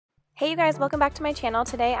Hey you guys, welcome back to my channel.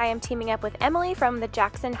 Today I am teaming up with Emily from the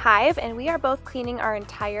Jackson Hive and we are both cleaning our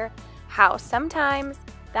entire house. Sometimes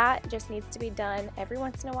that just needs to be done every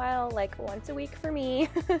once in a while, like once a week for me.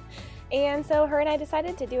 And so her and I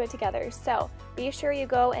decided to do it together. So be sure you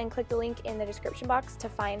go and click the link in the description box to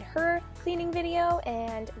find her cleaning video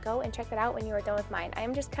and go and check that out when you are done with mine. I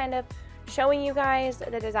am just kind of showing you guys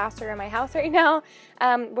the disaster in my house right now.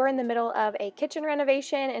 We're in the middle of a kitchen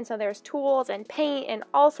renovation, and so there's tools and paint and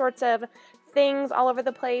all sorts of things all over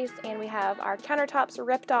the place, and we have our countertops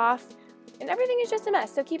ripped off and everything is just a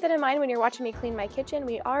mess. So keep that in mind when you're watching me clean my kitchen.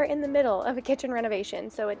 We are in the middle of a kitchen renovation,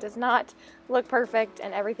 so it does not look perfect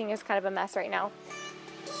and everything is kind of a mess right now.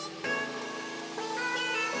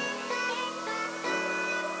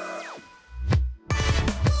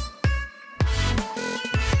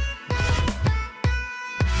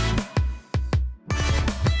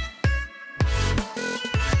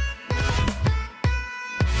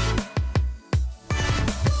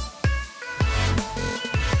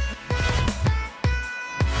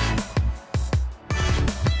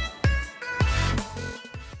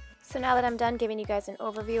 So now that I'm done giving you guys an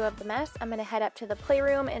overview of the mess, I'm going to head up to the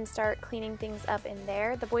playroom and start cleaning things up in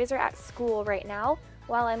there. The boys are at school right now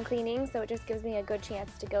while I'm cleaning, so it just gives me a good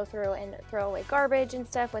chance to go through and throw away garbage and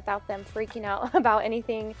stuff without them freaking out about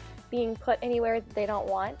anything being put anywhere they don't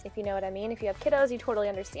want, if you know what I mean. If you have kiddos, you totally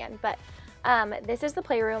understand. But this is the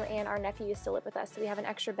playroom, and our nephew used to live with us, so we have an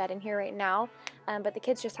extra bed in here right now. But the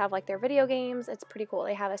kids just have like their video games. It's pretty cool.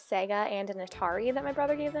 They have a Sega and an Atari that my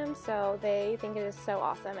brother gave them, so they think it is so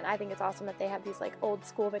awesome. And I think it's awesome that they have these like old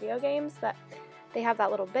school video games, that they have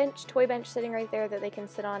that little bench, toy bench sitting right there that they can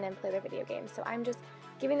sit on and play their video games. So I'm just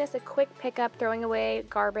giving this a quick pickup, throwing away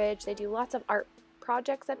garbage. They do lots of art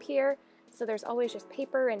projects up here, so there's always just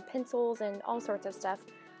paper and pencils and all sorts of stuff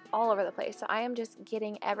all over the place. So I am just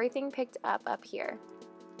getting everything picked up here.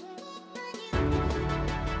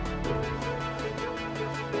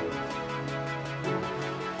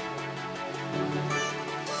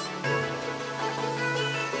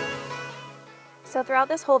 So throughout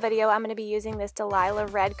this whole video, I'm going to be using this Delilah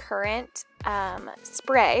Red Currant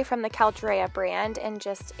spray from the Caltrea brand and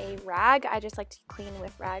just a rag. I just like to clean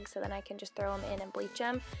with rags so then I can just throw them in and bleach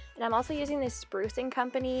them. And I'm also using this Spruce &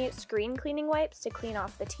 Company screen cleaning wipes to clean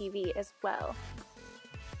off the TV as well.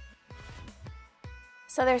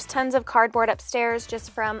 So there's tons of cardboard upstairs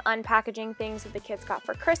just from unpackaging things that the kids got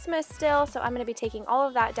for Christmas still. So I'm going to be taking all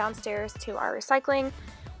of that downstairs to our recycling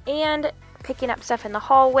and picking up stuff in the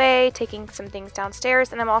hallway, taking some things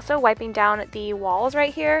downstairs, and I'm also wiping down the walls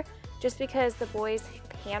right here just because the boys'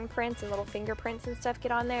 handprints and little fingerprints and stuff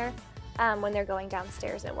get on there when they're going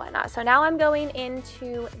downstairs and whatnot. So now I'm going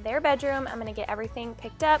into their bedroom. I'm going to get everything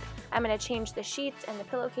picked up. I'm going to change the sheets and the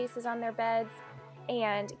pillowcases on their beds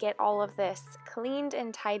and get all of this cleaned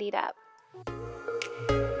and tidied up.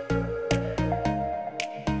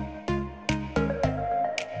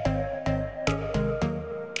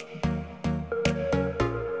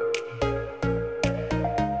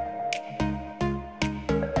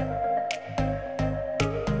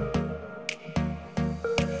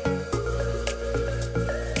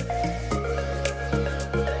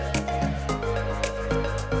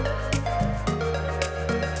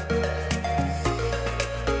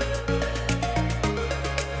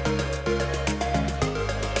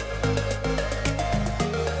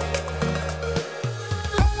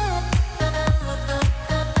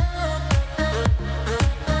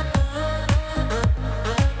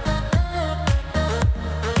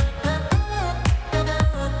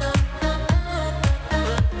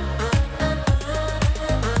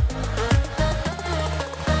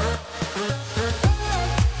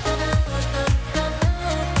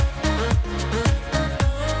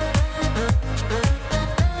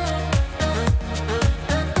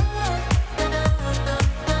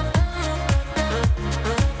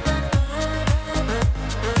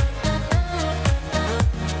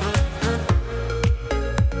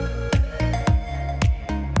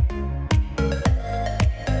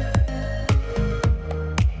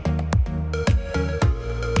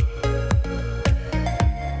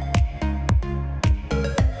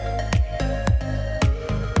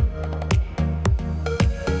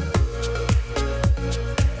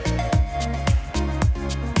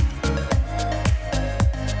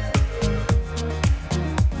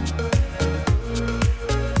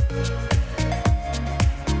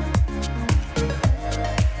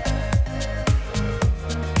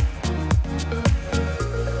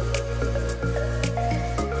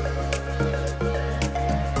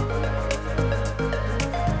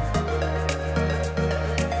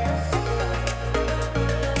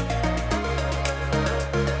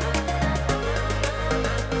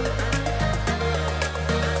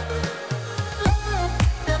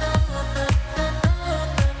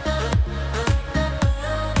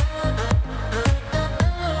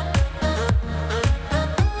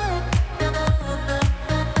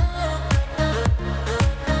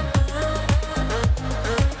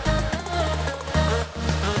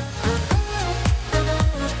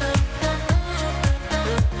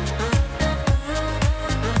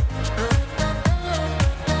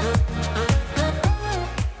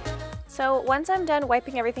 So once I'm done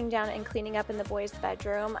wiping everything down and cleaning up in the boys'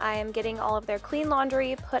 bedroom, I am getting all of their clean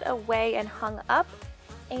laundry put away and hung up,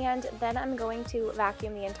 and then I'm going to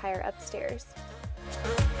vacuum the entire upstairs.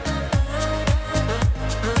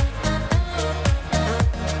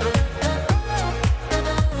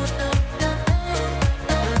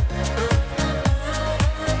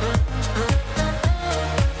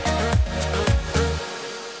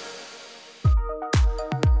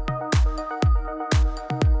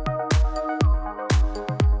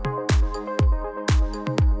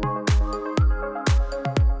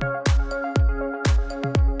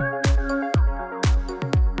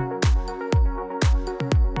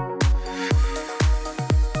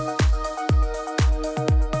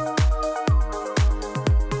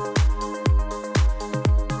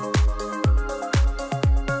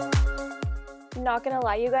 Not gonna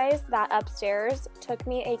lie, you guys, that upstairs took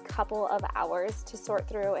me a couple of hours to sort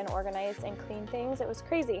through and organize and clean things. It was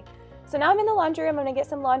crazy. So now I'm in the laundry room. I'm gonna get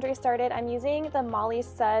some laundry started. I'm using the Molly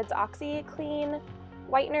Suds Oxy Clean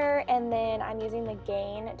whitener, and then I'm using the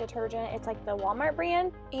Gain detergent. It's like the Walmart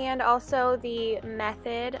brand, and also the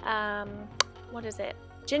Method, what is it?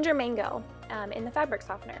 Ginger Mango in the fabric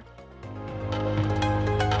softener.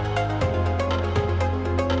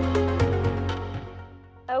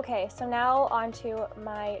 Okay, so now onto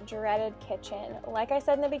my dreaded kitchen. Like I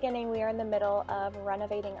said in the beginning, we are in the middle of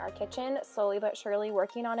renovating our kitchen, slowly but surely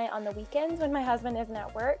working on it on the weekends when my husband isn't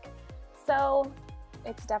at work. So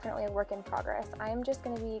it's definitely a work in progress. I'm just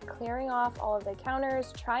going to be clearing off all of the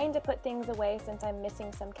counters, trying to put things away since I'm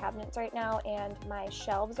missing some cabinets right now and my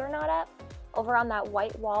shelves are not up. Over on that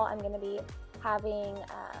white wall, I'm going to be having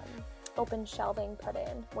open shelving put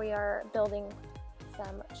in. We are building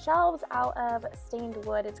some shelves out of stained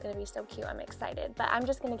wood. It's going to be so cute. I'm excited. But I'm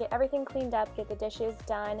just going to get everything cleaned up, get the dishes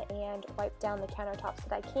done, and wipe down the countertops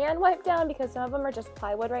that I can wipe down because some of them are just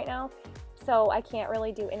plywood right now. So I can't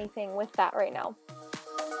really do anything with that right now.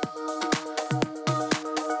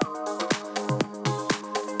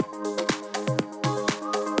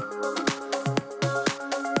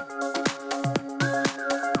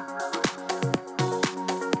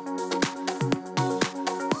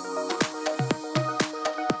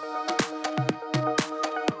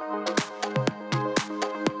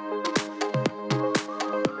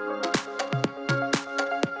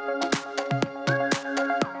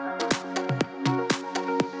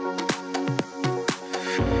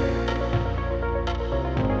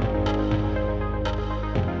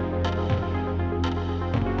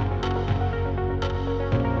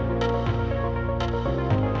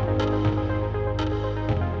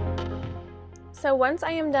 So once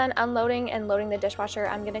I am done unloading and loading the dishwasher,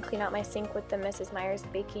 I'm going to clean out my sink with the Mrs. Meyer's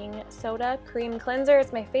Baking Soda Cream Cleanser.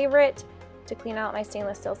 It's my favorite to clean out my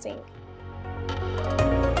stainless steel sink.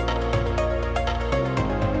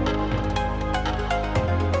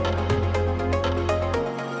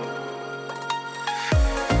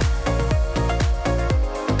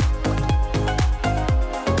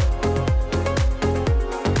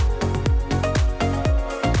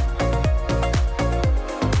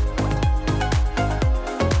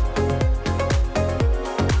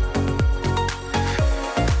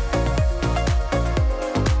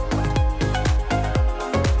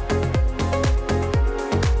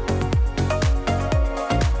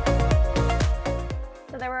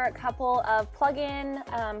 Couple of plug-in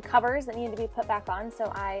covers that need to be put back on, so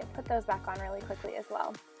I put those back on really quickly as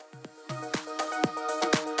well.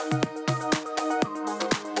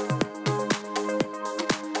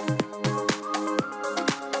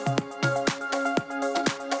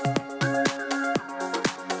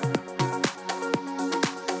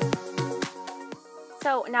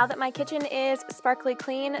 So now that my kitchen is sparkly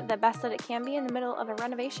clean, the best that it can be in the middle of a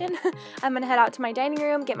renovation, I'm going to head out to my dining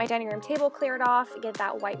room, get my dining room table cleared off, get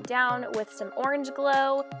that wiped down with some orange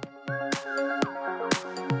glow.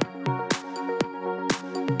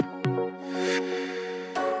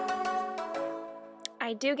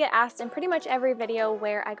 I do get asked in pretty much every video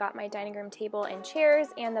where I got my dining room table and chairs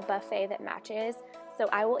and the buffet that matches. So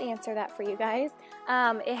I will answer that for you guys.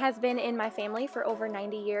 It has been in my family for over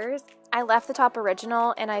 90 years. I left the top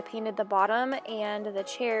original and I painted the bottom and the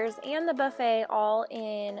chairs and the buffet all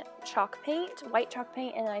in chalk paint, white chalk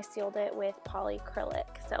paint, and then I sealed it with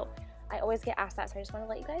polyacrylic. So I always get asked that, so I just want to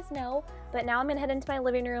let you guys know. But now I'm going to head into my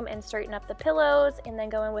living room and straighten up the pillows and then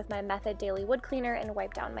go in with my Method Daily Wood Cleaner and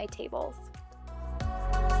wipe down my tables.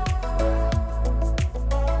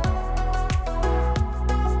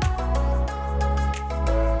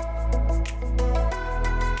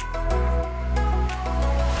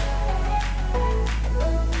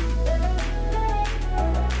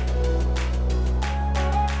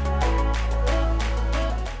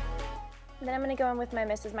 then I'm going to go in with my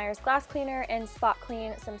Mrs. Meyer's glass cleaner and spot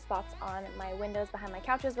clean some spots on my windows behind my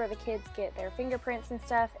couches where the kids get their fingerprints and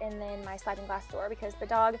stuff, and then my sliding glass door because the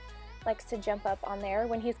dog likes to jump up on there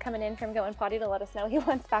when he's coming in from going potty to let us know he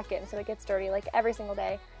wants back in, so it gets dirty like every single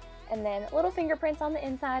day. And then little fingerprints on the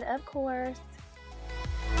inside, of course.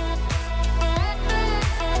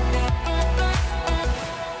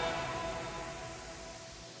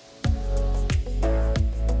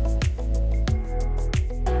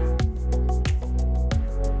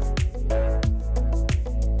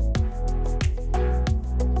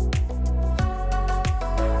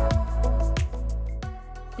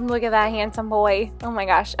 Look at that handsome boy. Oh my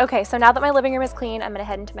gosh. Okay, so now that my living room is clean, I'm gonna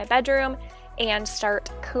head into my bedroom and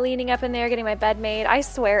start cleaning up in there, getting my bed made. I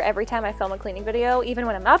swear every time I film a cleaning video, even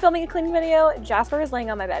when I'm not filming a cleaning video, Jasper is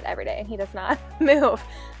laying on my bed every day and he does not move.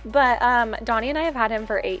 But Donnie and I have had him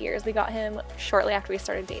for 8 years. We got him shortly after we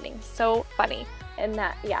started dating. So funny. And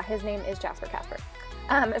that, yeah, his name is Kasper.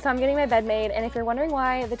 So I'm getting my bed made, and if you're wondering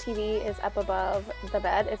why the TV is up above the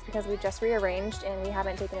bed, it's because we just rearranged and we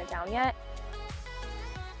haven't taken it down yet.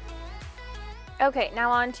 Okay, now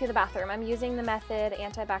on to the bathroom. I'm using the Method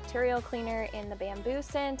antibacterial cleaner in the bamboo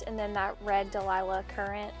scent, and then that red Delilah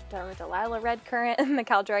red currant in the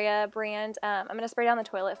Caldrea brand. I'm going to spray down the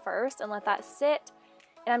toilet first and let that sit,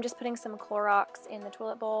 and I'm just putting some Clorox in the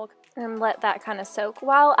toilet bowl and let that kind of soak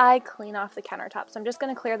while I clean off the countertop. So I'm just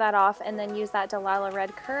going to clear that off and then use that Delilah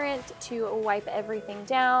red currant to wipe everything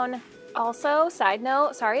down. Also, side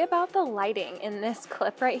note, sorry about the lighting in this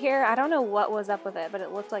clip right here. I don't know what was up with it, but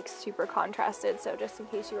it looked like super contrasted, so just in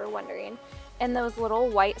case you were wondering. And those little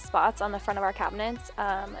white spots on the front of our cabinets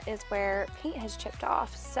is where paint has chipped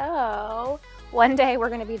off. So one day we're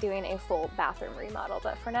going to be doing a full bathroom remodel,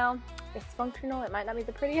 but for now, it's functional. It might not be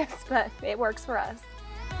the prettiest, but it works for us.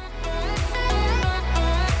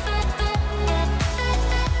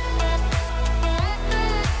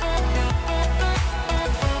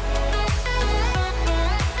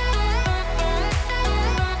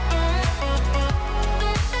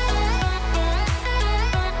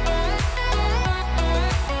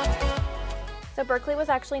 So Berkeley was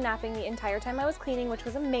actually napping the entire time I was cleaning, which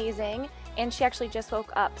was amazing, and she actually just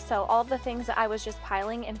woke up. So all of the things that I was just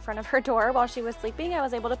piling in front of her door while she was sleeping, I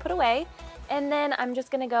was able to put away. And then I'm just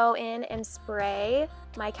gonna go in and spray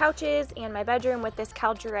my couches and my bedroom with this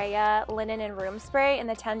Caldrea linen and room spray in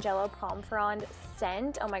the Tangelo Palm Frond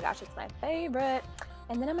scent. Oh my gosh, it's my favorite.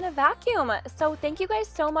 And then I'm gonna vacuum. So thank you guys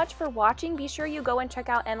so much for watching. Be sure you go and check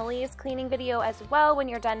out Emily's cleaning video as well when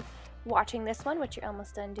you're done watching this one, which you're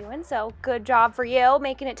almost done doing, so good job for you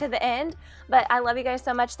making it to the end. But I love you guys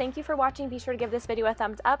so much. Thank you for watching. Be sure to give this video a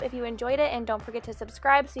thumbs up if you enjoyed it, and don't forget to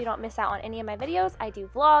subscribe so you don't miss out on any of my videos. I do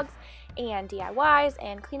vlogs and DIYs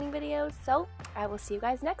and cleaning videos, so I will see you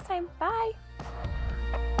guys next time. Bye.